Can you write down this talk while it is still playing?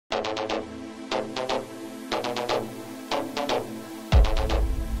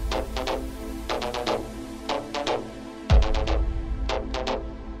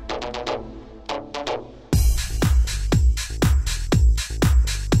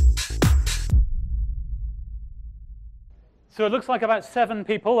So it looks like about 7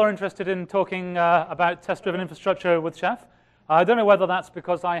 people are interested in talking about test-driven infrastructure with Chef. I don't know whether that's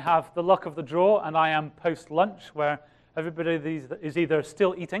because I have the luck of the draw and I am post-lunch, where everybody is either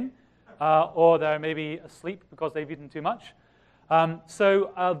still eating or they're maybe asleep because they've eaten too much.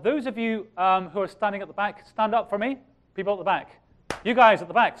 So those of you who are standing at the back, stand up for me. People at the back. You guys at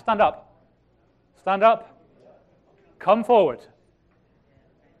the back, stand up. Stand up. Come forward.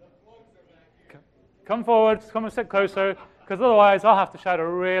 Come forward. Come and sit closer, because otherwise I'll have to shout a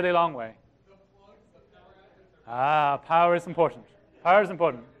really long way. Power is important. Power is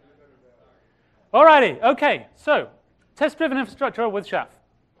important. All righty. OK, so test-driven infrastructure with Chef.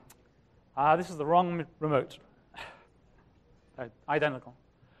 This is the wrong remote. Identical.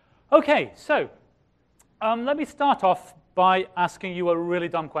 OK, so let me start off by asking you a really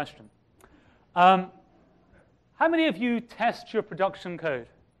dumb question. How many of you test your production code?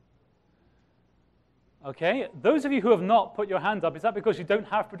 OK, those of you who have not put your hands up, is that because you don't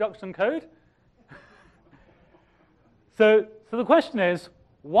have production code? So the question is,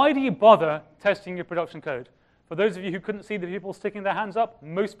 why do you bother testing your production code? For those of you who couldn't see the people sticking their hands up,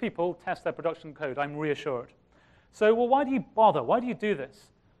 most people test their production code, I'm reassured. So, well, why do you bother? Why do you do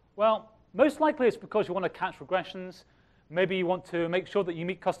this? Well, most likely it's because you want to catch regressions. Maybe you want to make sure that you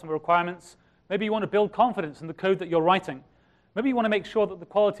meet customer requirements. Maybe you want to build confidence in the code that you're writing. Maybe you want to make sure that the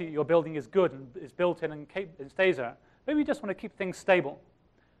quality you're building is good and is built in and stays there. Maybe you just want to keep things stable.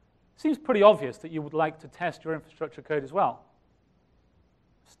 Seems pretty obvious that you would like to test your infrastructure code as well.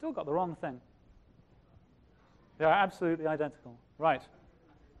 Still got the wrong thing. They are absolutely identical. Right.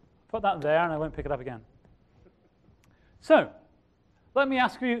 Put that there, and I won't pick it up again. So let me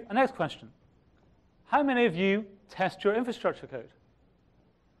ask you a next question. How many of you test your infrastructure code?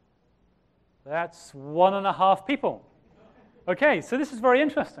 That's 1.5 people. OK, so this is very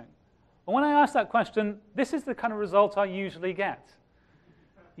interesting. And when I ask that question, this is the kind of result I usually get.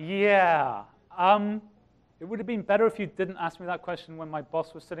 Yeah. It would have been better if you didn't ask me that question when my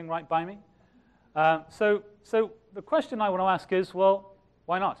boss was sitting right by me. So the question I want to ask is, well,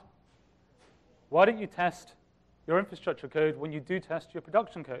 why not? Why don't you test your infrastructure code when you do test your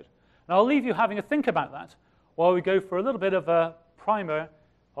production code? And I'll leave you having a think about that while we go for a little bit of a primer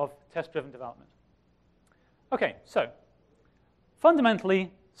of test-driven development. OK, so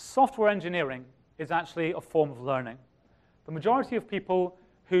fundamentally, software engineering is actually a form of learning. The majority of people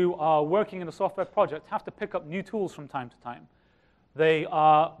who are working in a software project have to pick up new tools from time to time. They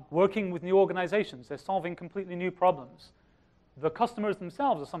are working with new organizations. They're solving completely new problems. The customers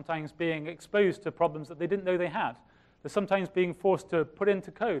themselves are sometimes being exposed to problems that they didn't know they had. They're sometimes being forced to put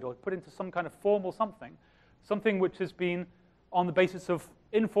into code or put into some kind of formal something which has been on the basis of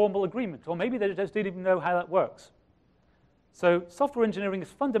informal agreement, or maybe they just didn't even know how that works. So software engineering is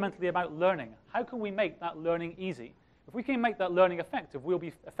fundamentally about learning. How can we make that learning easy? If we can make that learning effective, we'll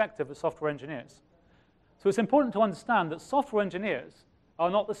be effective as software engineers. So it's important to understand that software engineers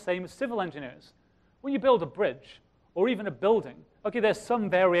are not the same as civil engineers. When you build a bridge, or even a building, OK, there's some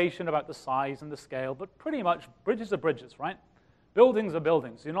variation about the size and the scale, but pretty much bridges are bridges, right? Buildings are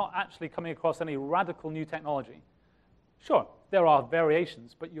buildings. You're not actually coming across any radical new technology. Sure, there are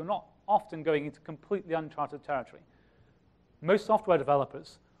variations, but you're not often going into completely uncharted territory. Most software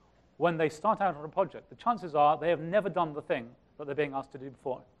developers, when they start out on a project, the chances are they have never done the thing that they're being asked to do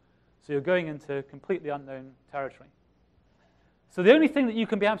before. So you're going into completely unknown territory. So the only thing that you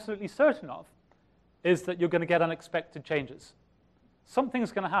can be absolutely certain of is that you're going to get unexpected changes.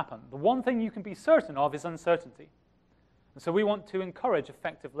 Something's going to happen. The one thing you can be certain of is uncertainty. And so we want to encourage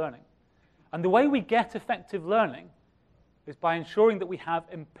effective learning. And the way we get effective learning is by ensuring that we have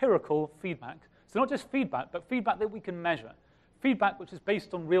empirical feedback. So not just feedback, but feedback that we can measure. Feedback which is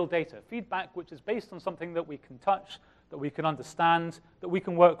based on real data. Feedback which is based on something that we can touch, that we can understand, that we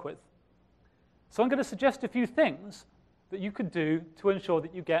can work with. So I'm going to suggest a few things that you could do to ensure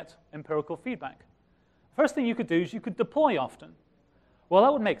that you get empirical feedback. First thing you could do is you could deploy often. Well,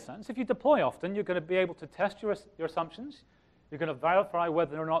 that would make sense. If you deploy often, you're going to be able to test your assumptions. You're going to verify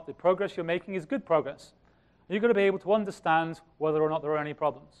whether or not the progress you're making is good progress. And you're going to be able to understand whether or not there are any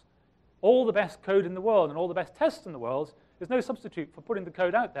problems. All the best code in the world and all the best tests in the world is no substitute for putting the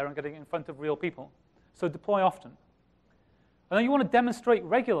code out there and getting it in front of real people. So deploy often. And then you want to demonstrate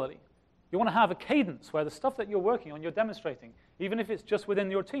regularly. You want to have a cadence where the stuff that you're working on, you're demonstrating, even if it's just within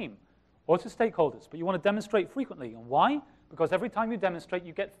your team or to stakeholders. But you want to demonstrate frequently. And why? Because every time you demonstrate,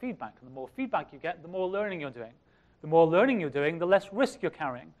 you get feedback. And the more feedback you get, the more learning you're doing. The more learning you're doing, the less risk you're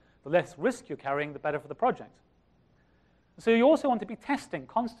carrying. The less risk you're carrying, the better for the project. So you also want to be testing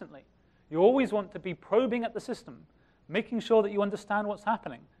constantly. You always want to be probing at the system, making sure that you understand what's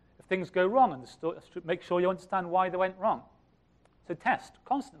happening. If things go wrong, and make sure you understand why they went wrong. So test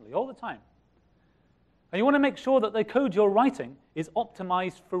constantly, all the time. And you want to make sure that the code you're writing is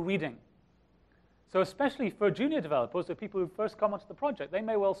optimized for reading. So especially for junior developers, or people who first come onto the project, they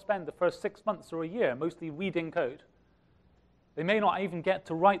may well spend the first 6 months or a year mostly reading code. They may not even get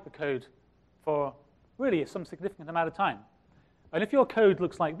to write the code for really some significant amount of time. And if your code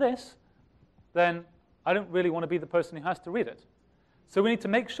looks like this, then I don't really want to be the person who has to read it. So we need to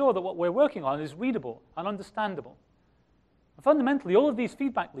make sure that what we're working on is readable and understandable. And fundamentally, all of these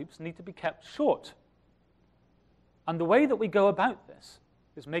feedback loops need to be kept short. And the way that we go about this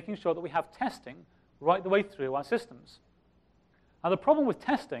is making sure that we have testing right the way through our systems. Now, the problem with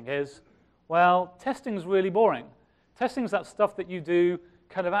testing is, well, testing is really boring. Testing is that stuff that you do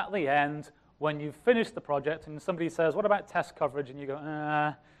kind of at the end when you've finished the project and somebody says, what about test coverage? And you go,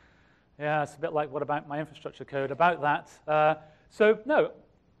 yeah, it's a bit like, what about my infrastructure code about that? So no,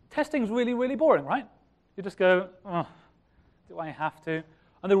 testing's really, really boring, right? You just go, oh, do I have to?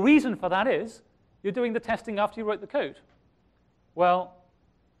 And the reason for that is you're doing the testing after you wrote the code. Well,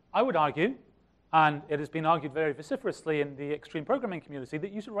 I would argue, and it has been argued very vociferously in the extreme programming community,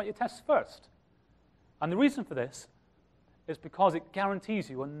 that you should write your tests first. And the reason for this is because it guarantees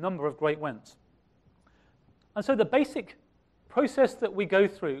you a number of great wins. And so the basic process that we go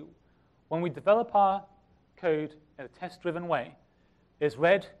through when we develop our code in a test-driven way is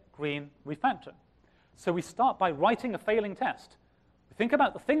red, green, refactor. So we start by writing a failing test. We think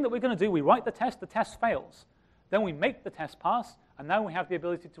about the thing that we're going to do. We write the test fails. Then we make the test pass, and now we have the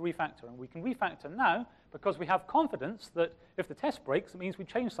ability to refactor. And we can refactor now because we have confidence that if the test breaks, it means we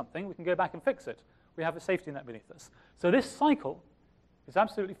changed something. We can go back and fix it. We have a safety net beneath us. So this cycle is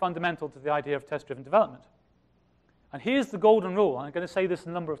absolutely fundamental to the idea of test-driven development. And here's the golden rule. I'm going to say this a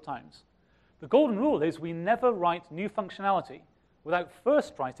number of times. The golden rule is we never write new functionality without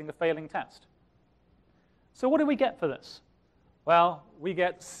first writing a failing test. So what do we get for this? Well, we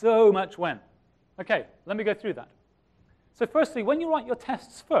get so much win. OK, let me go through that. So firstly, when you write your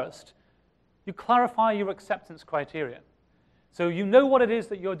tests first, you clarify your acceptance criteria. So you know what it is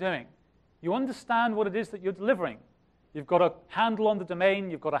that you're doing. You understand what it is that you're delivering. You've got a handle on the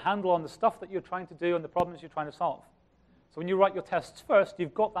domain. You've got a handle on the stuff that you're trying to do and the problems you're trying to solve. So when you write your tests first,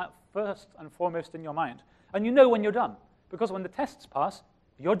 you've got that first and foremost in your mind. And you know when you're done, because when the tests pass,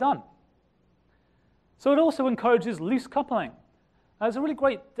 you're done. So it also encourages loose coupling. There's a really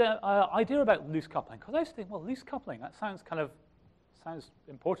great idea about loose coupling, because I used to think, well, loose coupling, that sounds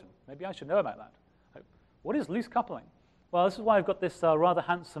important. Maybe I should know about that. Like, what is loose coupling? Well, this is why I've got this rather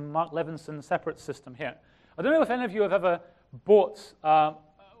handsome Mark Levinson separate system here. I don't know if any of you have ever bought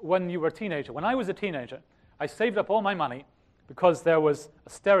when you were a teenager. When I was a teenager, I saved up all my money because there was a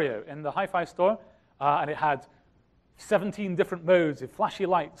stereo in the hi-fi store, and it had 17 different modes with flashy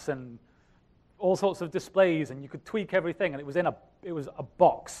lights and all sorts of displays, and you could tweak everything, and it was a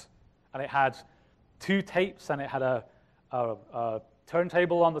box, and it had 2 tapes, and it had a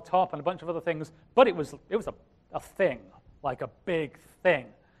turntable on the top and a bunch of other things, but it was a thing, like a big thing.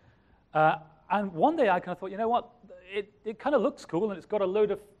 And one day I kind of thought, you know what, it kind of looks cool, and it's got a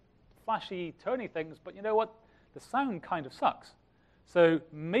load of flashy turny things, but you know what, the sound kind of sucks. So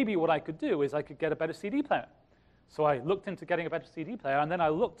maybe what I could do is I could get a better CD player. So I looked into getting a better CD player, and then I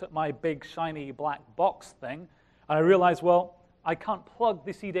looked at my big, shiny black box thing, and I realized, well, I can't plug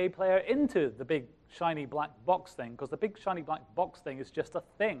the CD player into the big, shiny black box thing, because the big, shiny black box thing is just a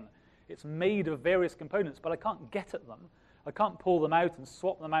thing. It's made of various components, but I can't get at them. I can't pull them out and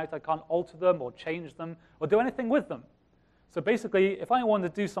swap them out. I can't alter them or change them or do anything with them. So basically, if I want to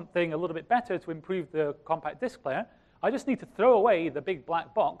do something a little bit better to improve the compact disc player, I just need to throw away the big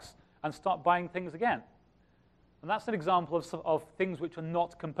black box and start buying things again. And that's an example of things which are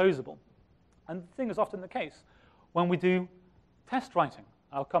not composable. And the thing is often the case when we do test writing.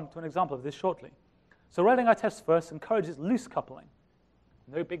 I'll come to an example of this shortly. So writing our tests first encourages loose coupling.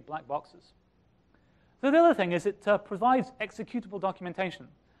 No big black boxes. So the other thing is it provides executable documentation.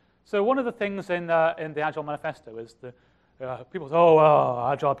 So one of the things in the Agile Manifesto is people say, oh,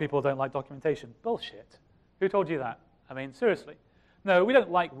 well, Agile people don't like documentation. Bullshit. Who told you that? I mean, seriously. No, we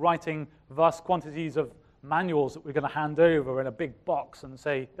don't like writing vast quantities of manuals that we're going to hand over in a big box and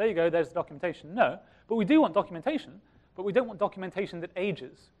say, there you go, there's the documentation. No, but we do want documentation, but we don't want documentation that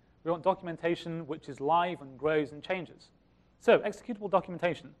ages. We want documentation which is live and grows and changes. So executable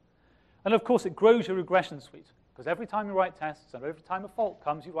documentation. And of course, it grows your regression suite, because every time you write tests and every time a fault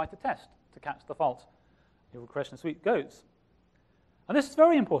comes, you write a test to catch the fault. Your regression suite goes. And this is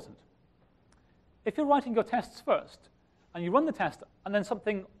very important. If you're writing your tests first, and you run the test, and then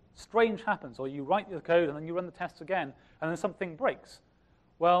something strange happens, or you write the code, and then you run the tests again, and then something breaks,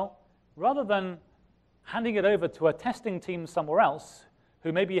 well, rather than handing it over to a testing team somewhere else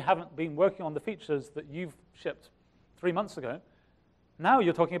who maybe haven't been working on the features that you've shipped 3 months ago. Now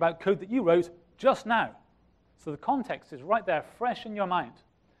you're talking about code that you wrote just now. So the context is right there, fresh in your mind.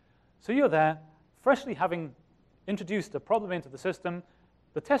 So you're there, freshly having introduced a problem into the system,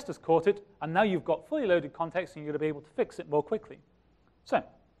 the testers caught it, and now you've got fully loaded context and you're going to be able to fix it more quickly. So,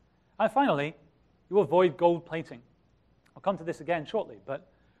 and finally, you avoid gold plating. I'll come to this again shortly, but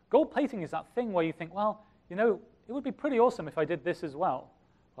gold plating is that thing where you think, well, you know, it would be pretty awesome if I did this as well.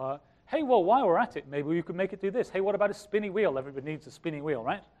 Hey, well, while we're at it, maybe we could make it do this. Hey, what about a spinny wheel? Everybody needs a spinny wheel,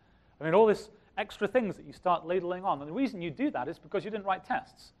 right? I mean, all this extra things that you start ladling on. And the reason you do that is because you didn't write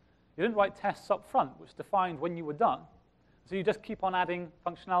tests. You didn't write tests up front, which defined when you were done. So you just keep on adding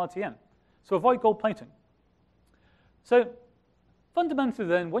functionality in. So avoid gold plating. So fundamentally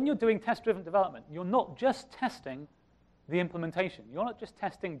then, when you're doing test-driven development, you're not just testing the implementation. You're not just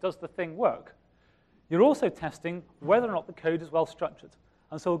testing, does the thing work? You're also testing whether or not the code is well structured.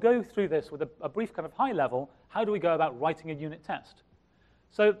 And so we'll go through this with a brief kind of high level, how do we go about writing a unit test?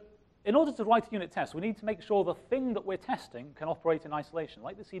 So in order to write a unit test, we need to make sure the thing that we're testing can operate in isolation,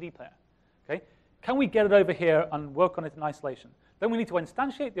 like the CD player. Okay? Can we get it over here and work on it in isolation? Then we need to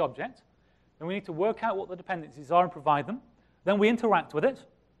instantiate the object. Then we need to work out what the dependencies are and provide them. Then we interact with it.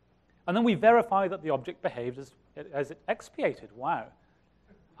 And then we verify that the object behaves as it expiated. Wow.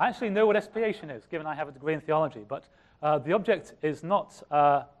 I actually know what expiation is, given I have a degree in theology. But the object is not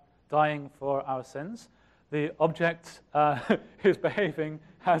dying for our sins. The object is behaving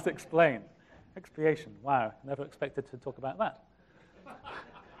as explained. Expiation. Wow. Never expected to talk about that.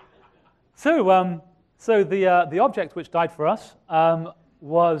 So the object which died for us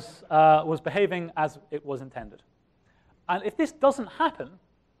was behaving as it was intended. And if this doesn't happen,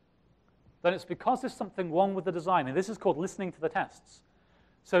 then it's because there's something wrong with the design. And this is called listening to the tests.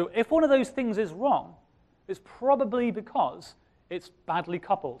 So if one of those things is wrong, it's probably because it's badly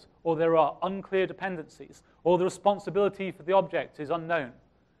coupled, or there are unclear dependencies, or the responsibility for the object is unknown.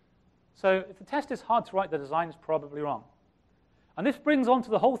 So if the test is hard to write, the design is probably wrong. And this brings on to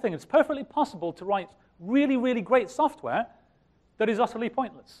the whole thing. It's perfectly possible to write really, really great software that is utterly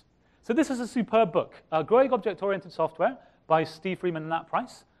pointless. So this is a superb book, Growing Object-Oriented Software by Steve Freeman and Nat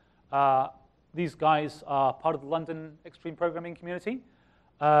Price. These guys are part of the London extreme programming community.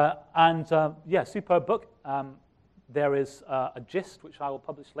 Yeah, superb book. There is a gist, which I will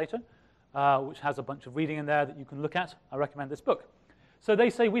publish later, which has a bunch of reading in there that you can look at. I recommend this book. So they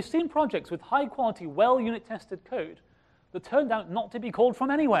say, we've seen projects with high-quality, well-unit-tested code that turned out not to be called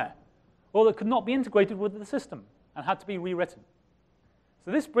from anywhere, or that could not be integrated with the system and had to be rewritten.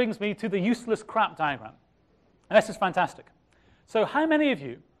 So this brings me to the useless crap diagram. And this is fantastic. So how many of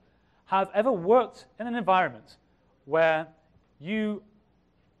you have ever worked in an environment where you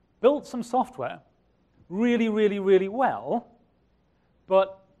built some software really, really, really well,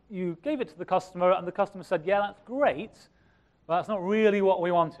 but you gave it to the customer, and the customer said, yeah, that's great, but that's not really what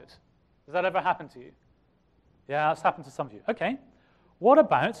we wanted? Does that ever happen to you? Yeah, that's happened to some of you. OK. What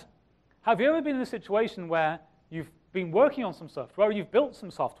about, have you ever been in a situation where you've been working on some software, or you've built some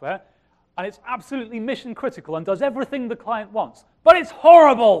software, and it's absolutely mission critical and does everything the client wants, but it's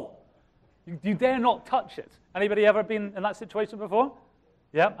horrible? You dare not touch it. Anybody ever been in that situation before?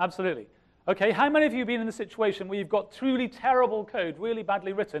 Yeah, absolutely. OK, how many of you have been in a situation where you've got truly terrible code, really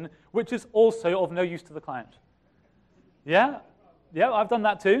badly written, which is also of no use to the client? Yeah? Yeah, I've done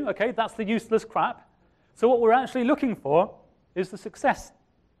that too. OK, that's the useless crap. So what we're actually looking for is the success.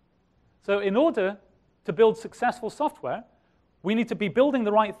 So in order to build successful software, we need to be building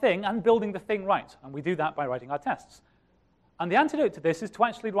the right thing and building the thing right. And we do that by writing our tests. And the antidote to this is to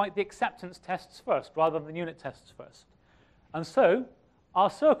actually write the acceptance tests first, rather than the unit tests first. And so our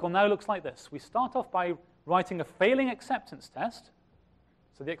circle now looks like this. We start off by writing a failing acceptance test.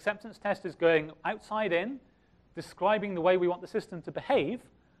 So the acceptance test is going outside in, describing the way we want the system to behave.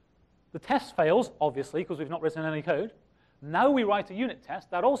 The test fails, obviously, because we've not written any code. Now we write a unit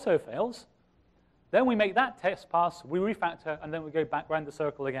test. That also fails. Then we make that test pass, we refactor, and then we go back around the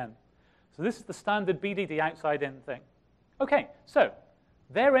circle again. So this is the standard BDD outside-in thing. OK, so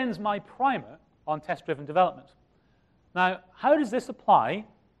there ends my primer on test-driven development. Now, how does this apply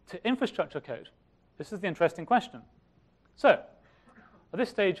to infrastructure code? This is the interesting question. So at this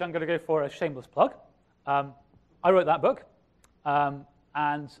stage, I'm going to go for a shameless plug. I wrote that book.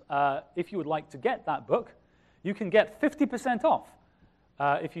 And if you would like to get that book, you can get 50% off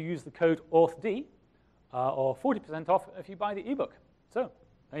if you use the code AuthD, or 40% off if you buy the ebook. So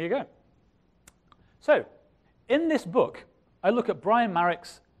there you go. So in this book, I look at Brian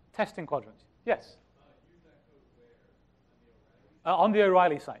Marrick's testing quadrant. Yes? Use that code where? On the O'Reilly? On the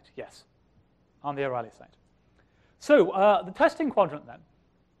O'Reilly site, yes. on the O'Reilly side. So the testing quadrant then.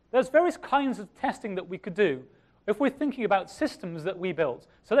 There's various kinds of testing that we could do if we're thinking about systems that we build.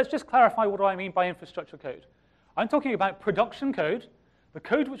 So let's just clarify what do I mean by infrastructure code. I'm talking about production code, the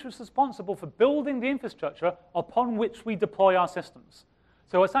code which was responsible for building the infrastructure upon which we deploy our systems.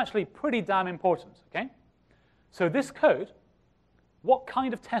 So it's actually pretty damn important, okay? So this code, what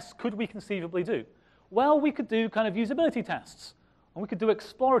kind of tests could we conceivably do? Well, we could do kind of usability tests, and we could do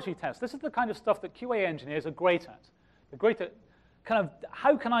exploratory tests. This is the kind of stuff that QA engineers are great at. They're great at kind of,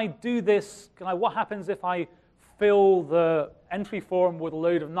 how can I do this? What happens if I fill the entry form with a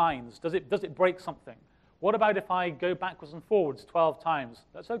load of 9s? Does it break something? What about if I go backwards and forwards 12 times?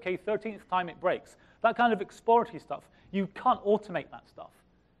 That's okay, 13th time it breaks. That kind of exploratory stuff. You can't automate that stuff.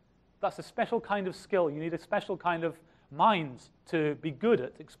 That's a special kind of skill. You need a special kind of mind to be good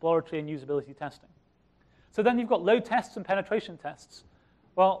at exploratory and usability testing. So then you've got load tests and penetration tests.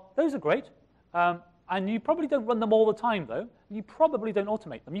 Well, those are great. And you probably don't run them all the time, though. You probably don't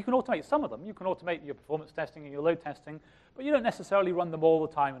automate them. You can automate some of them. You can automate your performance testing and your load testing, but you don't necessarily run them all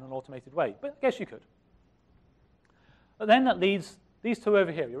the time in an automated way. But I guess you could. But then that leads these two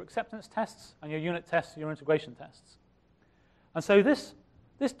over here, your acceptance tests and your unit tests, your integration tests. And so this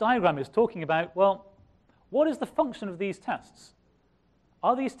diagram is talking about, well, what is the function of these tests?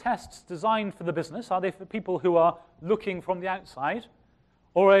 Are these tests designed for the business? Are they for people who are looking from the outside?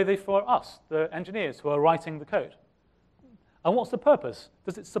 Or are they for us, the engineers who are writing the code? And what's the purpose?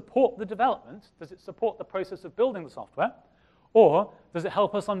 Does it support the development? Does it support the process of building the software? Or does it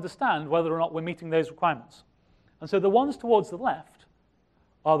help us understand whether or not we're meeting those requirements? And so the ones towards the left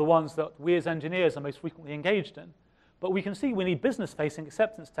are the ones that we as engineers are most frequently engaged in. But we can see we need business-facing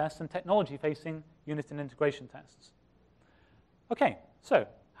acceptance tests and technology-facing unit and integration tests. OK, so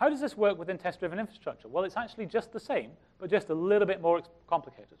how does this work within test-driven infrastructure? Well, it's actually just the same, but just a little bit more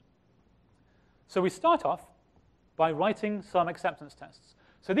complicated. So we start off by writing some acceptance tests.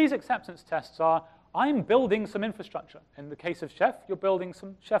 So these acceptance tests are, I'm building some infrastructure. In the case of Chef, you're building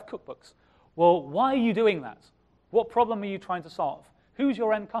some Chef cookbooks. Well, why are you doing that? What problem are you trying to solve? Who's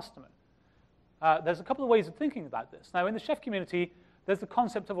your end customer? There's a couple of ways of thinking about this. Now, in the Chef community, there's the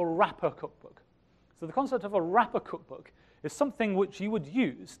concept of a wrapper cookbook. So the concept of a wrapper cookbook is something which you would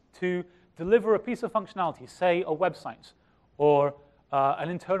use to deliver a piece of functionality, say a website or an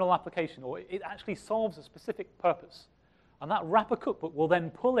internal application, or it actually solves a specific purpose. And that wrapper cookbook will then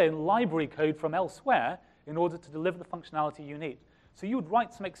pull in library code from elsewhere in order to deliver the functionality you need. So you would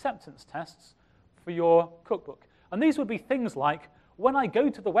write some acceptance tests for your cookbook. And these would be things like, when I go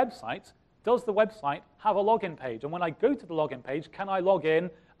to the website, does the website have a login page? And when I go to the login page, can I log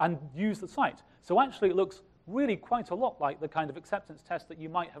in and use the site? So actually, it looks really quite a lot like the kind of acceptance test that you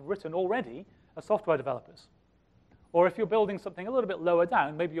might have written already as software developers. Or if you're building something a little bit lower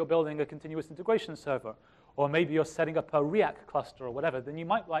down, maybe you're building a continuous integration server, or maybe you're setting up a React cluster or whatever, then you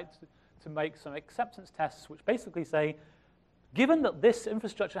might like to make some acceptance tests which basically say, given that this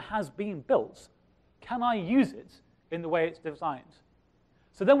infrastructure has been built, can I use it in the way it's designed?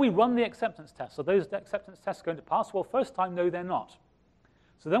 So then we run the acceptance tests. So those acceptance tests are going to pass. Well, first time, no, they're not.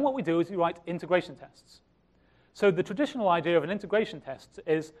 So then what we do is we write integration tests. So the traditional idea of an integration test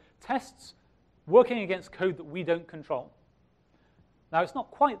is tests working against code that we don't control. Now, it's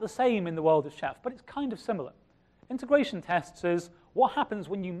not quite the same in the world of Chef, but it's kind of similar. Integration tests is what happens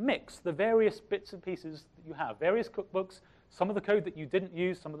when you mix the various bits and pieces that you have, various cookbooks, some of the code that you didn't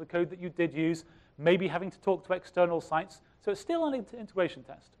use, some of the code that you did use, maybe having to talk to external sites. So it's still an integration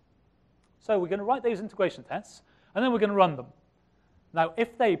test. So we're going to write those integration tests, and then we're going to run them. Now,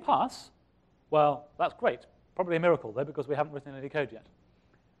 if they pass, well, that's great. Probably a miracle, though, because we haven't written any code yet.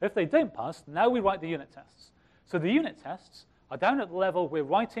 If they don't pass, now we write the unit tests. So the unit tests are down at the level we're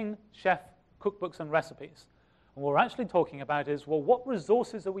writing Chef cookbooks and recipes. And what we're actually talking about is, well, what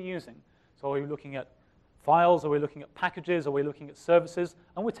resources are we using? So are we looking at files? Are we looking at packages? Are we looking at services?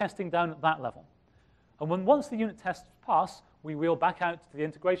 And we're testing down at that level. And once the unit tests pass, we reel back out to the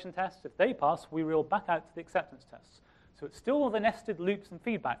integration tests. If they pass, we reel back out to the acceptance tests. So it's still the nested loops and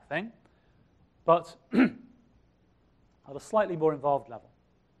feedback thing, but at a slightly more involved level.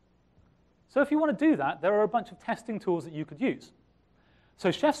 So if you want to do that, there are a bunch of testing tools that you could use.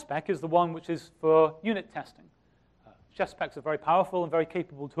 So Chef Spec is the one which is for unit testing. Chef Spec is a very powerful and very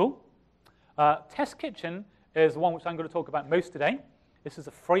capable tool. Test Kitchen is the one which I'm going to talk about most today. This is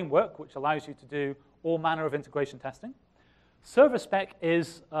a framework which allows you to do all manner of integration testing. Server Spec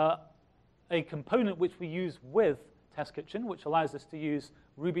is a component which we use with Test Kitchen, which allows us to use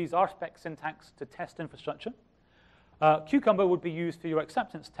Ruby's RSpec syntax to test infrastructure. Cucumber would be used for your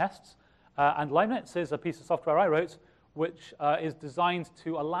acceptance tests. And Leibniz is a piece of software I wrote, which is designed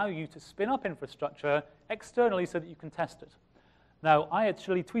to allow you to spin up infrastructure externally so that you can test it. Now, I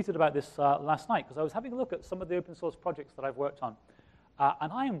actually tweeted about this last night because I was having a look at some of the open source projects that I've worked on.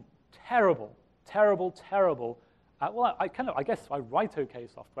 And I am terrible well, I guess I write OK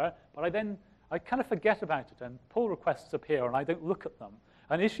software, but I kind of forget about it, and pull requests appear, and I don't look at them,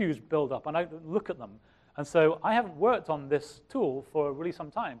 and issues build up, and I don't look at them. And so I haven't worked on this tool for really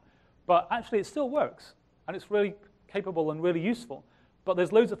some time, but actually it still works, and it's really capable and really useful. But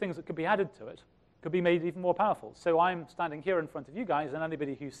there's loads of things that could be added to it, could be made even more powerful. So I'm standing here in front of you guys, and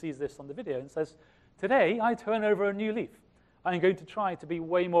anybody who sees this on the video and says, today I turn over a new leaf. I'm going to try to be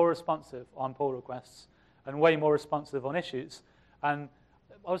way more responsive on pull requests and way more responsive on issues. And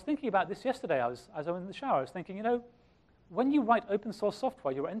I was thinking about this yesterday as I was in the shower. I was thinking, you know, when you write open source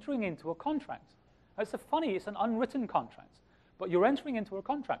software, you're entering into a contract. It's an unwritten contract. But you're entering into a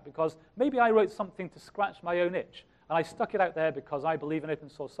contract because maybe I wrote something to scratch my own itch, and I stuck it out there because I believe in open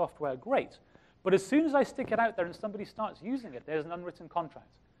source software, great. But as soon as I stick it out there and somebody starts using it, there's an unwritten contract,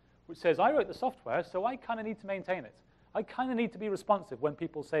 which says, I wrote the software, so I kind of need to maintain it. I kind of need to be responsive when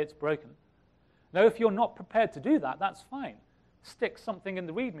people say it's broken. Now, if you're not prepared to do that, that's fine. Stick something in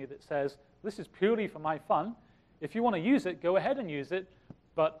the README that says, this is purely for my fun. If you want to use it, go ahead and use it.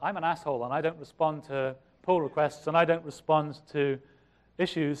 But I'm an asshole, and I don't respond to pull requests, and I don't respond to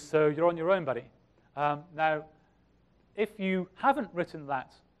issues, so you're on your own, buddy. Now, if you haven't written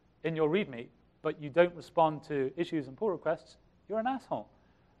that in your README, but you don't respond to issues and pull requests, you're an asshole.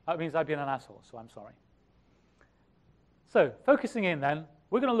 That means I've been an asshole, so I'm sorry. So focusing in then,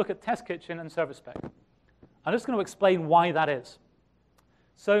 we're going to look at Test Kitchen and Service Spec. I'm just going to explain why that is.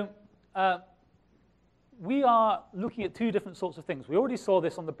 So we are looking at two different sorts of things. We already saw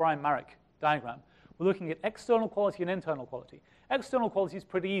this on the Brian Marek diagram. We're looking at external quality and internal quality. External quality is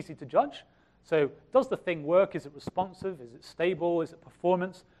pretty easy to judge. So does the thing work? Is it responsive? Is it stable? Is it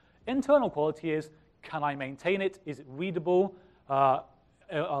performance? Internal quality is, can I maintain it? Is it readable? Are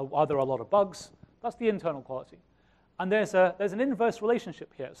there a lot of bugs? That's the internal quality. And there's an inverse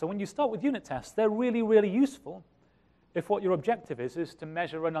relationship here. So when you start with unit tests, they're really, really useful if what your objective is to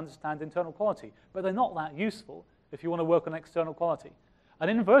measure and understand internal quality. But they're not that useful if you want to work on external quality. And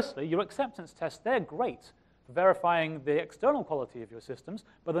inversely, your acceptance tests, they're great for verifying the external quality of your systems,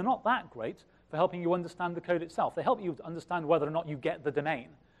 but they're not that great for helping you understand the code itself. They help you to understand whether or not you get the domain,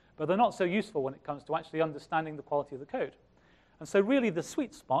 but they're not so useful when it comes to actually understanding the quality of the code. And so really the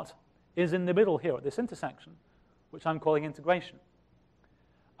sweet spot is in the middle here at this intersection, which I'm calling integration.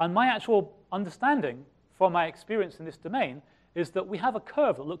 And my actual understanding from my experience in this domain is that we have a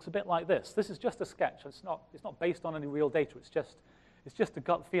curve that looks a bit like this. This is just a sketch. It's not based on any real data. It's just a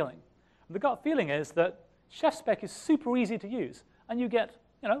gut feeling. And the gut feeling is that Chef Spec is super easy to use, and you get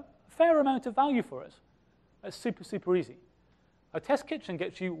a fair amount of value for it. It's super, super easy. A Test Kitchen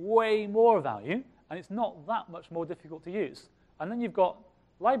gets you way more value, and it's not that much more difficult to use. And then you've got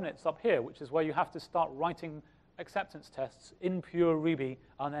Leibniz up here, which is where you have to start writing acceptance tests in pure Ruby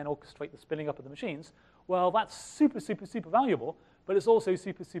and then orchestrate the spinning up of the machines. Well, that's super, super, super valuable, but it's also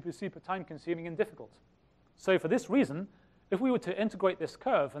super, super, super time-consuming and difficult. So for this reason, if we were to integrate this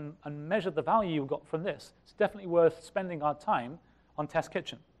curve and measure the value you got from this, it's definitely worth spending our time on Test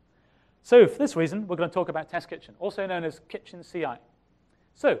Kitchen. So for this reason, we're going to talk about Test Kitchen, also known as KitchenCI.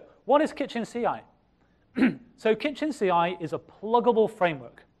 So what is KitchenCI? So KitchenCI is a pluggable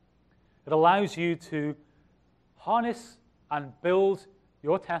framework. It allows you to harness and build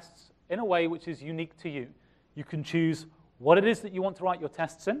your tests in a way which is unique to you. You can choose what it is that you want to write your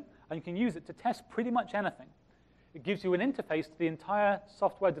tests in, and you can use it to test pretty much anything. It gives you an interface to the entire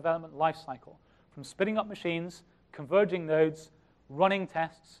software development lifecycle, from spinning up machines, converging nodes, running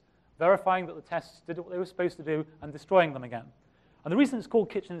tests, verifying that the tests did what they were supposed to do, and destroying them again. And the reason it's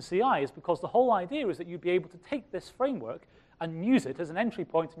called KitchenCI is because the whole idea is that you'd be able to take this framework and use it as an entry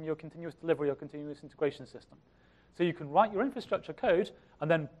point in your continuous delivery or continuous integration system. So you can write your infrastructure code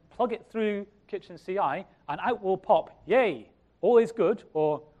and then plug it through KitchenCI, and out will pop, yay, all is good,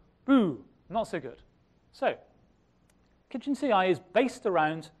 or boo, not so good. So KitchenCI is based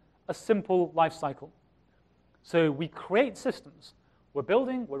around a simple life cycle. So we create systems. We're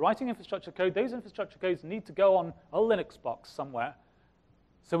writing infrastructure code. Those infrastructure codes need to go on a Linux box somewhere.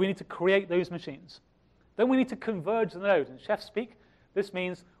 So we need to create those machines. Then we need to converge the node. In chef speak, this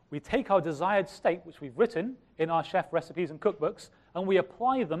means we take our desired state, which we've written in our chef recipes and cookbooks, and we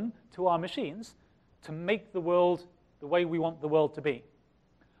apply them to our machines to make the world the way we want the world to be.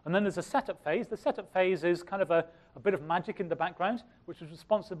 And then there's a setup phase. The setup phase is kind of a bit of magic in the background, which is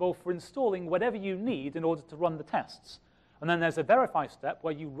responsible for installing whatever you need in order to run the tests. And then there's a verify step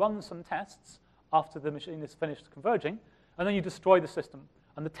where you run some tests after the machine is finished converging, and then you destroy the system.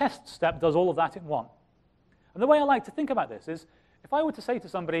 And the test step does all of that in one. And the way I like to think about this is, if I were to say to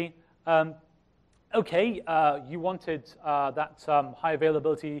somebody, OK, you wanted that high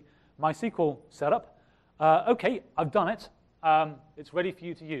availability MySQL setup. OK, I've done it. It's ready for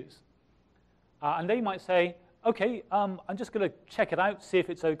you to use. And they might say, OK, I'm just going to check it out, see if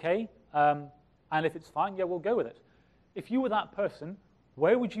it's OK. And if it's fine, yeah, we'll go with it. If you were that person,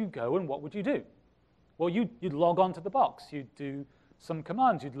 where would you go and what would you do? Well, you'd log on to the box. You'd do some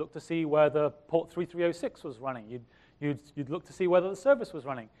commands. You'd look to see where the port 3306 was running. You'd look to see whether the service was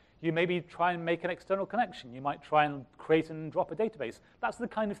running. You maybe try and make an external connection. You might try and create and drop a database. That's the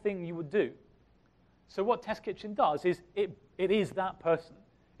kind of thing you would do. So what Test Kitchen does is it is that person.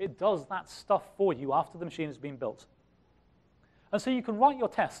 It does that stuff for you after the machine has been built. And so you can write your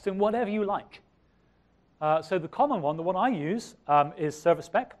tests in whatever you like. So the common one, the one I use, is server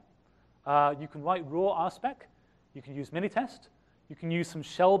spec. You can write raw RSpec. You can use Minitest. You can use some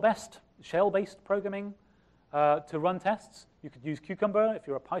shell-based programming to run tests. You could use Cucumber. If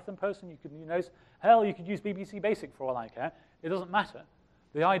you're a Python person, you could use. Hell, you could use BBC Basic for all I care. It doesn't matter.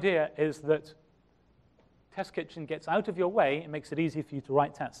 The idea is that Test Kitchen gets out of your way and makes it easy for you to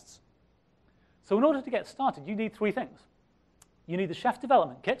write tests. So in order to get started, you need three things. You need the Chef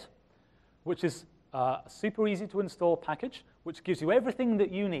development kit, which is a super easy to install package, which gives you everything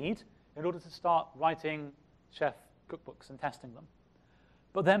that you need in order to start writing Chef cookbooks and testing them.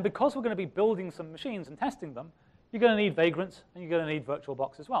 But then because we're going to be building some machines and testing them, you're going to need Vagrant and you're going to need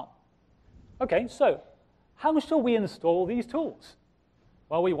VirtualBox as well. OK, so how shall we install these tools?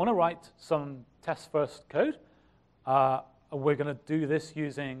 Well, we want to write some test-first code. We're going to do this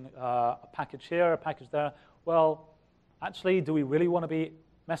using a package here, a package there. Well, actually, do we really want to be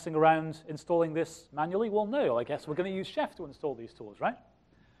messing around installing this manually? Well, no. I guess we're going to use Chef to install these tools, right?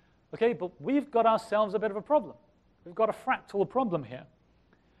 OK, but we've got ourselves a bit of a problem. We've got a fractal problem here.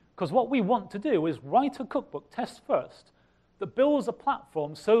 Because what we want to do is write a cookbook test first that builds a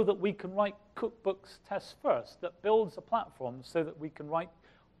platform so that we can write cookbooks test first, that builds a platform so that we can write.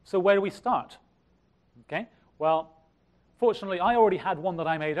 So where do we start? OK, well, fortunately, I already had one that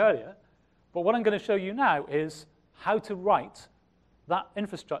I made earlier. But what I'm going to show you now is how to write that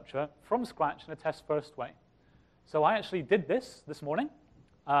infrastructure from scratch in a test-first way. So I actually did this morning.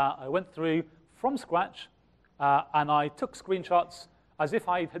 I went through from scratch, and I took screenshots as if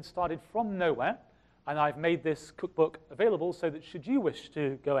I had started from nowhere. And I've made this cookbook available so that should you wish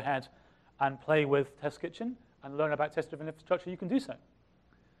to go ahead and play with Test Kitchen and learn about test-driven infrastructure, you can do so.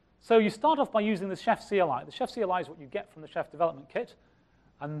 So you start off by using the Chef CLI. The Chef CLI is what you get from the Chef development kit.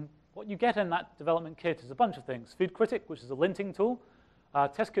 And what you get in that development kit is a bunch of things. Food Critic, which is a linting tool.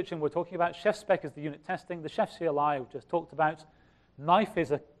 Test Kitchen we're talking about. Chef Spec is the unit testing. The Chef CLI we just talked about. Knife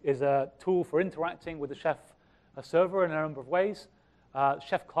is a tool for interacting with the Chef server in a number of ways.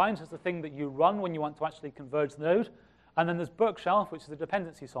 Chef Client is the thing that you run when you want to actually converge the node. And then there's Berkshelf, which is the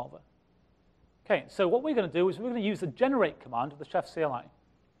dependency solver. OK, so what we're going to do is we're going to use the generate command of the Chef CLI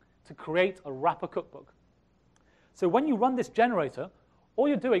to create a wrapper cookbook. So when you run this generator, all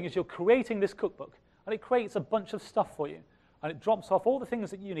you're doing is you're creating this cookbook. And it creates a bunch of stuff for you. And it drops off all the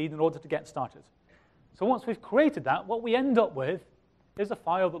things that you need in order to get started. So once we've created that, what we end up with is a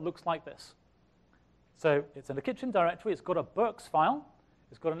file that looks like this. So it's in the kitchen directory. It's got a Berks file.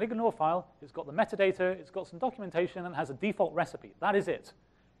 It's got an ignore file. It's got the metadata. It's got some documentation and has a default recipe. That is it.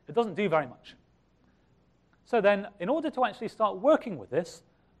 It doesn't do very much. So then, in order to actually start working with this,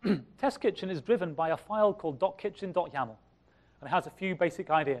 Test Kitchen is driven by a file called .kitchen.yaml. And it has a few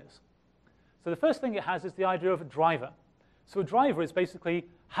basic ideas. So the first thing it has is the idea of a driver. So a driver is basically,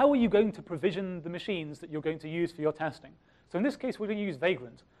 how are you going to provision the machines that you're going to use for your testing? So in this case, we're going to use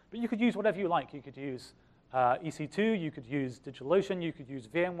Vagrant. But you could use whatever you like. You could use EC2. You could use DigitalOcean. You could use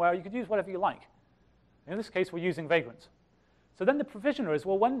VMware. You could use whatever you like. In this case, we're using Vagrant. So then the provisioner is,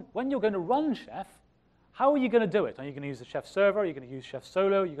 well, when you're going to run Chef, how are you going to do it? Are you going to use the Chef server? Are you going to use Chef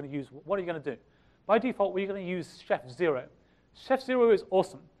Solo? Are you going to use, what are you going to do? By default, we're going to use Chef 0. Chef 0 is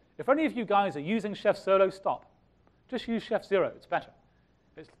awesome. If any of you guys are using Chef Solo, stop. Just use Chef 0. It's better.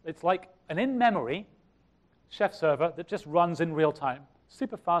 It's like an in-memory Chef server that just runs in real time.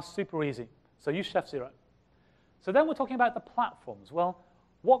 Super fast, super easy. So use Chef 0. So then we're talking about the platforms. Well,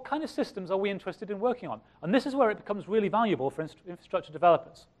 what kind of systems are we interested in working on? And this is where it becomes really valuable for infrastructure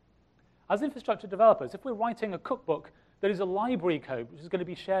developers. As infrastructure developers, if we're writing a cookbook that is a library code which is going to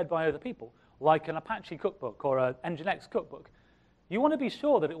be shared by other people, like an Apache cookbook or an Nginx cookbook, you want to be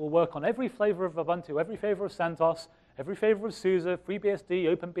sure that it will work on every flavor of Ubuntu, every flavor of CentOS, every flavor of SUSE,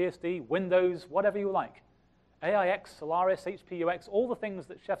 FreeBSD, OpenBSD, Windows, whatever you like. AIX, Solaris, HPUX, all the things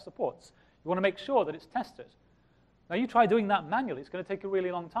that Chef supports. You want to make sure that it's tested. Now, you try doing that manually. It's going to take a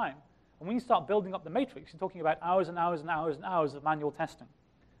really long time. And when you start building up the matrix, you're talking about hours and hours and hours and hours of manual testing.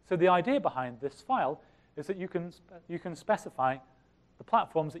 So the idea behind this file is that you can specify the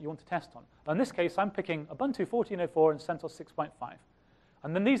platforms that you want to test on. In this case, I'm picking Ubuntu 14.04 and CentOS 6.5.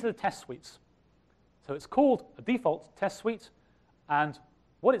 And then these are the test suites. So it's called a default test suite. And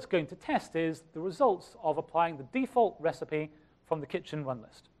what it's going to test is the results of applying the default recipe from the kitchen run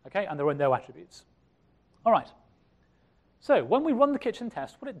list. Okay? And there are no attributes. All right. So when we run the kitchen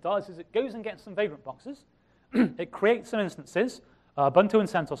test, what it does is it goes and gets some vagrant boxes. It creates some instances, Ubuntu and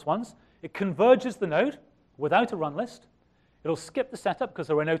CentOS ones. It converges the node without a run list. It'll skip the setup because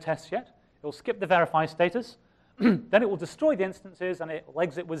there are no tests yet. It'll skip the verify status. Then it will destroy the instances, and it will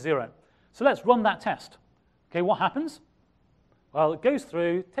exit with 0. So let's run that test. Okay, what happens? Well, it goes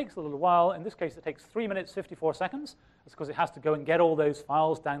through, takes a little while. In this case, it takes 3 minutes, 54 seconds. That's because it has to go and get all those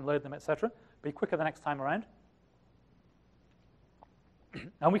files, download them, etc. Be quicker the next time around.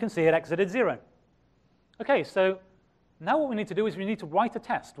 And we can see it exited 0. Okay, so now what we need to do is we need to write a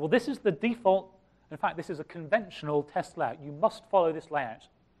test. Well, this is the default. In fact, this is a conventional test layout. You must follow this layout.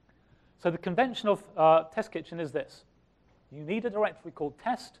 So the conventional test kitchen is this. You need a directory called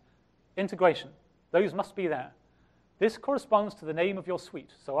test integration. Those must be there. This corresponds to the name of your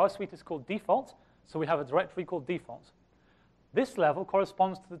suite. So our suite is called default, so we have a directory called default. This level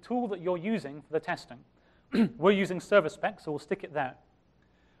corresponds to the tool that you're using for the testing. We're using server spec, so we'll stick it there.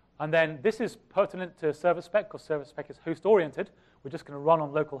 And then this is pertinent to server spec, because server spec is host-oriented. We're just going to run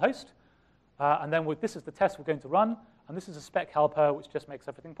on localhost. And then this is the test we're going to run. And this is a spec helper, which just makes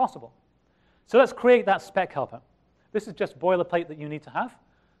everything possible. So let's create that spec helper. This is just boilerplate that you need to have.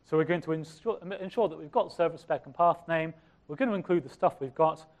 So we're going to ensure that we've got server spec and path name. We're going to include the stuff we've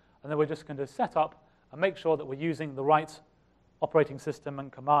got. And then we're just going to set up and make sure that we're using the right operating system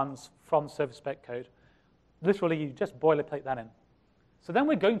and commands from server spec code. Literally, you just boilerplate that in. So then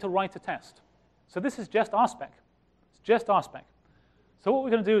we're going to write a test. So this is just our spec. It's just our spec. So what we're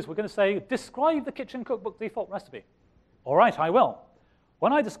going to do is we're going to say, describe the kitchen cookbook default recipe. All right, I will.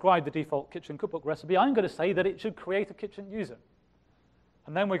 When I describe the default kitchen cookbook recipe, I'm going to say that it should create a kitchen user.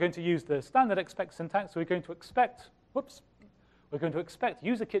 And then we're going to use the standard expect syntax. So we're going to expect, we're going to expect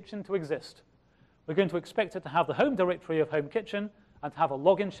user kitchen to exist. We're going to expect it to have the home directory of home kitchen and to have a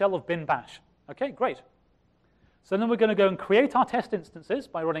login shell of bin bash. Okay, great. So then we're going to go and create our test instances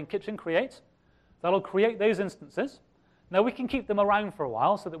by running kitchen create. That'll create those instances. Now, we can keep them around for a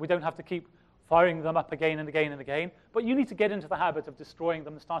while so that we don't have to keep firing them up again and again and again. But you need to get into the habit of destroying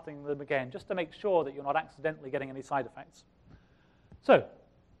them and starting them again, just to make sure that you're not accidentally getting any side effects. So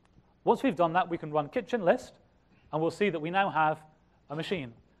once we've done that, we can run kitchen list, and we'll see that we now have a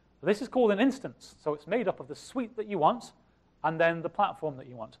machine. This is called an instance. So it's made up of the suite that you want and then the platform that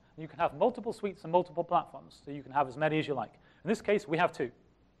you want. And you can have multiple suites and multiple platforms, so you can have as many as you like. In this case, we have 2.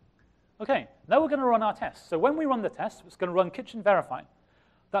 Okay, now we're going to run our test. So when we run the test, it's going to run kitchen verify.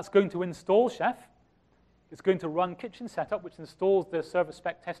 That's going to install Chef. It's going to run kitchen setup, which installs the server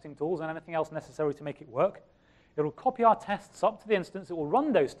spec testing tools and anything else necessary to make it work. It will copy our tests up to the instance. It will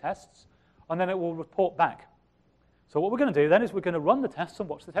run those tests, and then it will report back. So what we're going to do then is we're going to run the tests and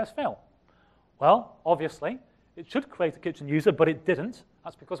watch the test fail. Well, obviously, it should create a kitchen user, but it didn't.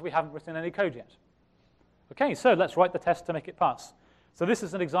 That's because we haven't written any code yet. Okay, so let's write the test to make it pass. So this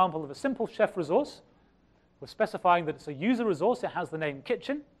is an example of a simple Chef resource. We're specifying that it's a user resource. It has the name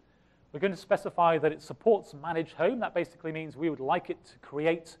kitchen. We're going to specify that it supports manage home. That basically means we would like it to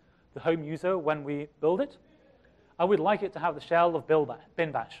create the home user when we build it. And we'd like it to have the shell of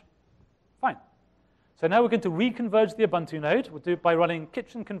bin bash. Fine. So now we're going to reconverge the Ubuntu node. We'll do it by running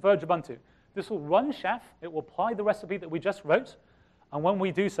kitchen converge Ubuntu. This will run Chef. It will apply the recipe that we just wrote. And when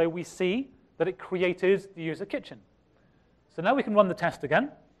we do so, we see that it created the user kitchen. So now we can run the test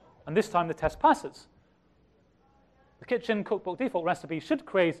again. And this time the test passes. The kitchen cookbook default recipe should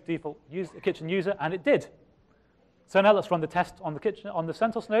create a default kitchen user, and it did. So now let's run the test on the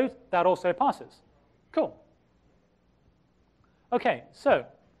CentOS node. That also passes. Cool. OK, so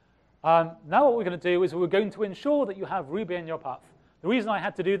now what we're going to do is we're going to ensure that you have Ruby in your path. The reason I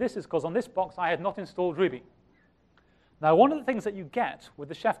had to do this is because on this box I had not installed Ruby. Now, one of the things that you get with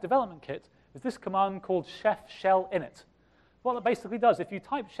the Chef development kit is this command called chef shell init. What it basically does, if you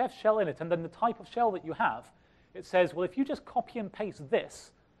type chef shell init and then the type of shell that you have, it says, well, if you just copy and paste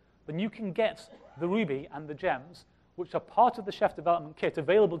this, then you can get the Ruby and the gems, which are part of the Chef development kit,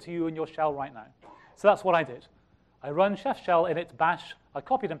 available to you in your shell right now. So that's what I did. I run chef shell init bash, I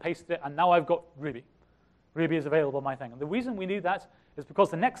copied and pasted it, and now I've got Ruby. Ruby is available on my thing. And the reason we need that is because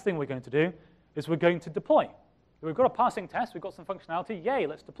the next thing we're going to do is we're going to deploy. We've got a passing test, we've got some functionality, yay,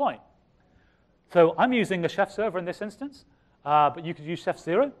 let's deploy. So I'm using a Chef server in this instance, but you could use Chef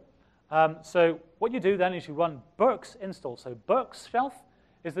 0. So what you do then is you run Burke's install. So Burke's shelf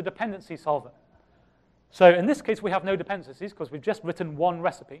is the dependency solver. So in this case, we have no dependencies because we've just written one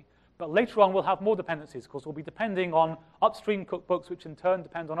recipe. But later on, we'll have more dependencies because we'll be depending on upstream cookbooks, which in turn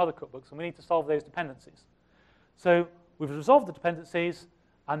depend on other cookbooks, and we need to solve those dependencies. So we've resolved the dependencies,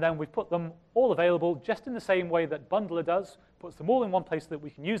 and then we've put them all available just in the same way that Bundler does, puts them all in one place so that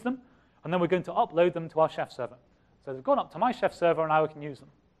we can use them, and then we're going to upload them to our Chef server. So they've gone up to my Chef server, and now I can use them.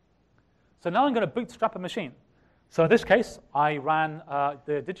 So now I'm going to bootstrap a machine. So in this case, I ran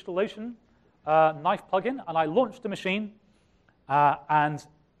the DigitalOcean knife plugin, and I launched the machine, and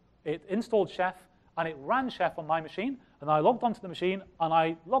it installed Chef, and it ran Chef on my machine, and I logged onto the machine, and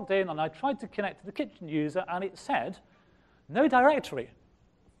I logged in, and I tried to connect to the kitchen user, and it said, no directory.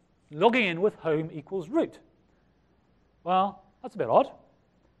 Logging in with home equals root. Well, that's a bit odd.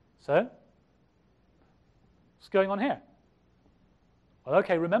 So what's going on here? Well,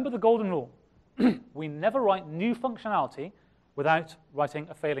 OK, remember the golden rule. We never write new functionality without writing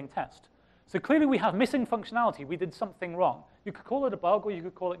a failing test. So clearly, we have missing functionality. We did something wrong. You could call it a bug, or you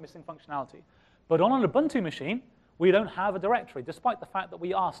could call it missing functionality. But on an Ubuntu machine, we don't have a directory, despite the fact that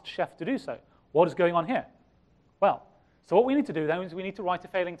we asked Chef to do so. What is going on here? Well, so what we need to do then is we need to write a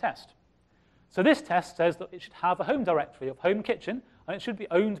failing test. So this test says that it should have a home directory of home kitchen, and it should be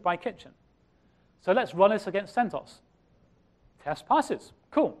owned by kitchen. So let's run this against CentOS. Test passes.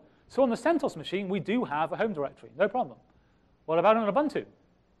 Cool. So on the CentOS machine, we do have a home directory. No problem. What about on Ubuntu?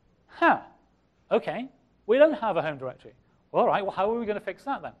 OK, we don't have a home directory. Well, all right, well, how are we going to fix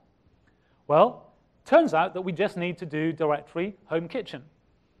that then? Well, turns out that we just need to do directory home kitchen,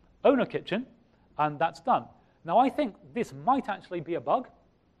 owner kitchen, and that's done. Now, I think this might actually be a bug,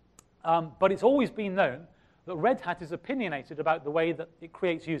 but it's always been known that Red Hat is opinionated about the way that it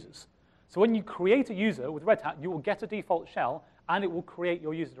creates users. So when you create a user with Red Hat, you will get a default shell, and it will create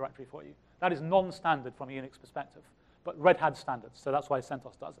your user directory for you. That is non-standard from a Unix perspective, but Red Hat standard, so that's why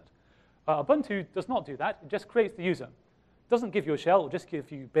CentOS does it. Ubuntu does not do that. It just creates the user. It doesn't give you a shell. It will just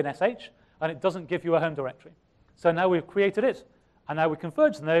give you bin sh, and it doesn't give you a home directory. So now we've created it, and now we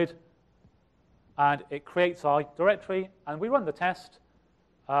converge the node, and it creates our directory, and we run the test.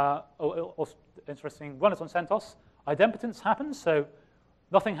 Interesting, run it on CentOS. Idempotence happens, so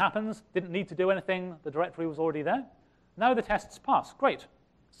nothing happens. Didn't need to do anything. The directory was already there. Now the tests pass. Great.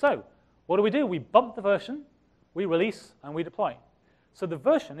 So what do? We bump the version, we release, and we deploy. So the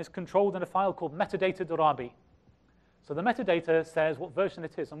version is controlled in a file called metadata.rb. So the metadata says what version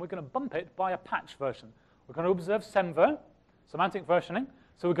it is, and we're going to bump it by a patch version. We're going to observe semver, semantic versioning.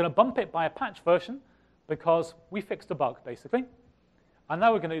 So we're going to bump it by a patch version because we fixed a bug, basically. And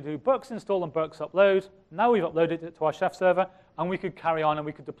now we're going to do Burke's install and Burke's upload. Now we've uploaded it to our Chef server, and we could carry on and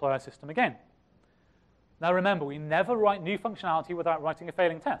we could deploy our system again. Now remember, we never write new functionality without writing a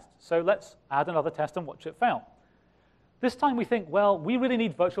failing test. So let's add another test and watch it fail. This time we think, well, we really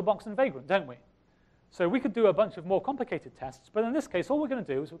need VirtualBox and Vagrant, don't we? So we could do a bunch of more complicated tests, but in this case, all we're going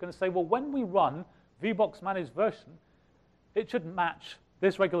to do is we're going to say, well, when we run VBox managed version, it should match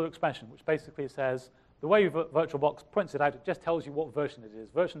this regular expression, which basically says, the way VirtualBox prints it out, it just tells you what version it is,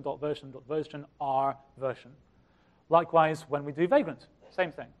 version.version.version r version. Likewise, when we do Vagrant,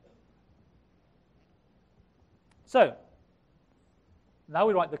 same thing. So now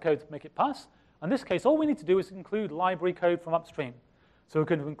we write the code to make it pass. In this case, all we need to do is include library code from upstream. So we're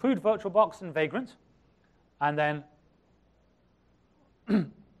going to include VirtualBox and Vagrant. And then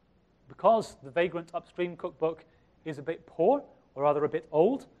because the Vagrant upstream cookbook is a bit poor, or rather a bit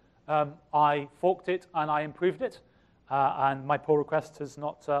old, I forked it and I improved it. And my pull request has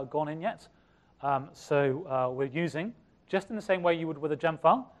not gone in yet. So we're using, just in the same way you would with a gem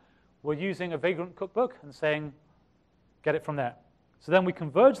file, we're using a Vagrant cookbook and saying, get it from there. So then we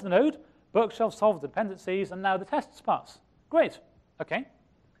converge the node. Burke shelf solved the dependencies, and now the tests pass. Great. OK.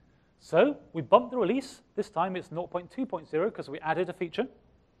 So we bump the release. This time it's 0.2.0 because we added a feature.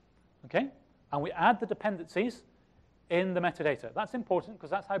 OK. And we add the dependencies in the metadata. That's important because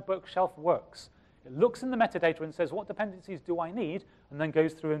that's how Burke shelf works. It looks in the metadata and says, what dependencies do I need? And then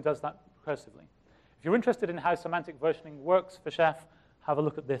goes through and does that recursively. If you're interested in how semantic versioning works for Chef, have a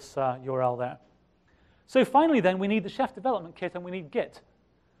look at this URL there. So finally, then, we need the Chef development kit, and we need Git.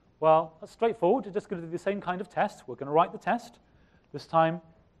 Well, that's straightforward. We're just going to do the same kind of test. We're going to write the test. This time,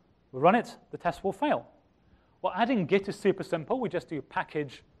 we run it. The test will fail. Well, adding Git is super simple. We just do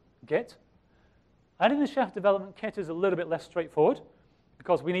package Git. Adding the Chef development kit is a little bit less straightforward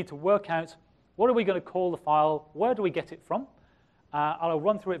because we need to work out what are we going to call the file, where do we get it from. I'll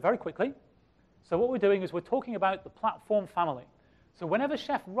run through it very quickly. So what we're doing is we're talking about the platform family. So whenever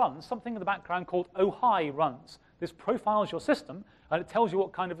Chef runs, something in the background called oh-hi runs. This profiles your system, and it tells you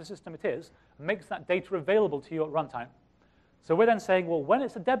what kind of a system it is, and makes that data available to you at runtime. So we're then saying, well, when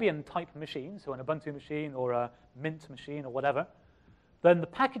it's a Debian-type machine, so an Ubuntu machine or a Mint machine or whatever, then the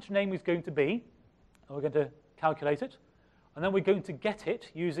package name is going to be, and we're going to calculate it, and then we're going to get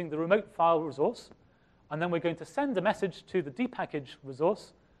it using the remote file resource, and then we're going to send a message to the dpackage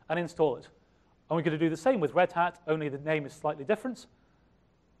resource and install it. And we're going to do the same with Red Hat, only the name is slightly different.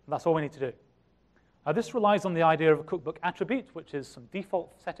 And that's all we need to do. Now, this relies on the idea of a cookbook attribute, which is some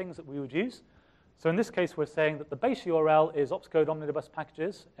default settings that we would use. So in this case, we're saying that the base URL is opscode omnibus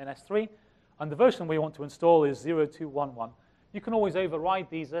packages in S3, and the version we want to install is 0211. You can always override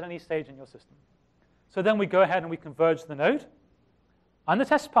these at any stage in your system. So then we go ahead and we converge the node, and the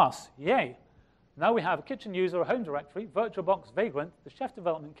tests pass. Yay. Now we have a kitchen user, a home directory, VirtualBox, Vagrant, the Chef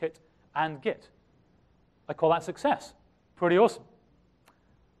development kit, and Git. I call that success. Pretty awesome.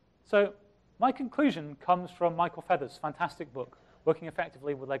 So my conclusion comes from Michael Feather's fantastic book, Working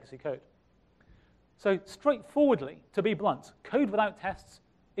Effectively with Legacy Code. So straightforwardly, to be blunt, code without tests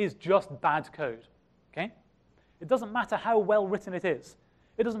is just bad code. Okay? It doesn't matter how well written it is.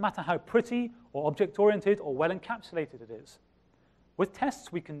 It doesn't matter how pretty or object-oriented or well encapsulated it is. With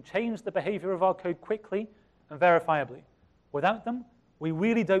tests, we can change the behavior of our code quickly and verifiably. Without them, we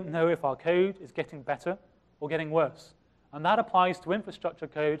really don't know if our code is getting better or getting worse. And that applies to infrastructure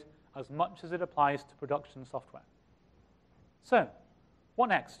code as much as it applies to production software. So, what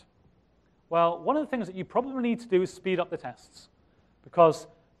next? Well, one of the things that you probably need to do is speed up the tests, because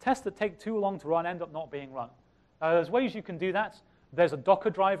tests that take too long to run end up not being run. There's ways you can do that. There's a Docker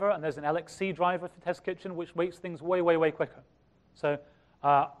driver and there's an LXC driver for Test Kitchen, which makes things way, way, way quicker. So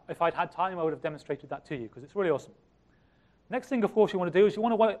if I'd had time, I would have demonstrated that to you, because it's really awesome. Next thing, of course, you want to do is you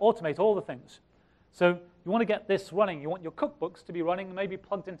want to automate all the things. So you want to get this running. You want your cookbooks to be running, maybe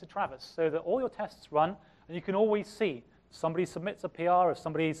plugged into Travis, so that all your tests run, and you can always see if somebody submits a PR, if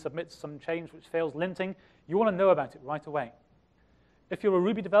somebody submits some change which fails linting, you want to know about it right away. If you're a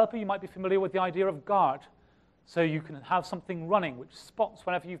Ruby developer, you might be familiar with the idea of guard. So you can have something running which spots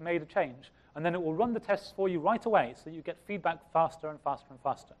whenever you've made a change, and then it will run the tests for you right away, so you get feedback faster and faster and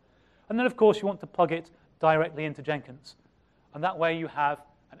faster. And then, of course, you want to plug it directly into Jenkins. And that way you have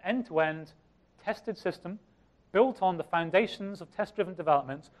an end-to-end tested system built on the foundations of test-driven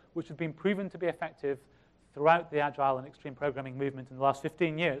development, which have been proven to be effective throughout the agile and extreme programming movement in the last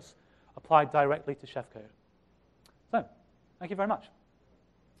 15 years, applied directly to Chef code. So, thank you very much.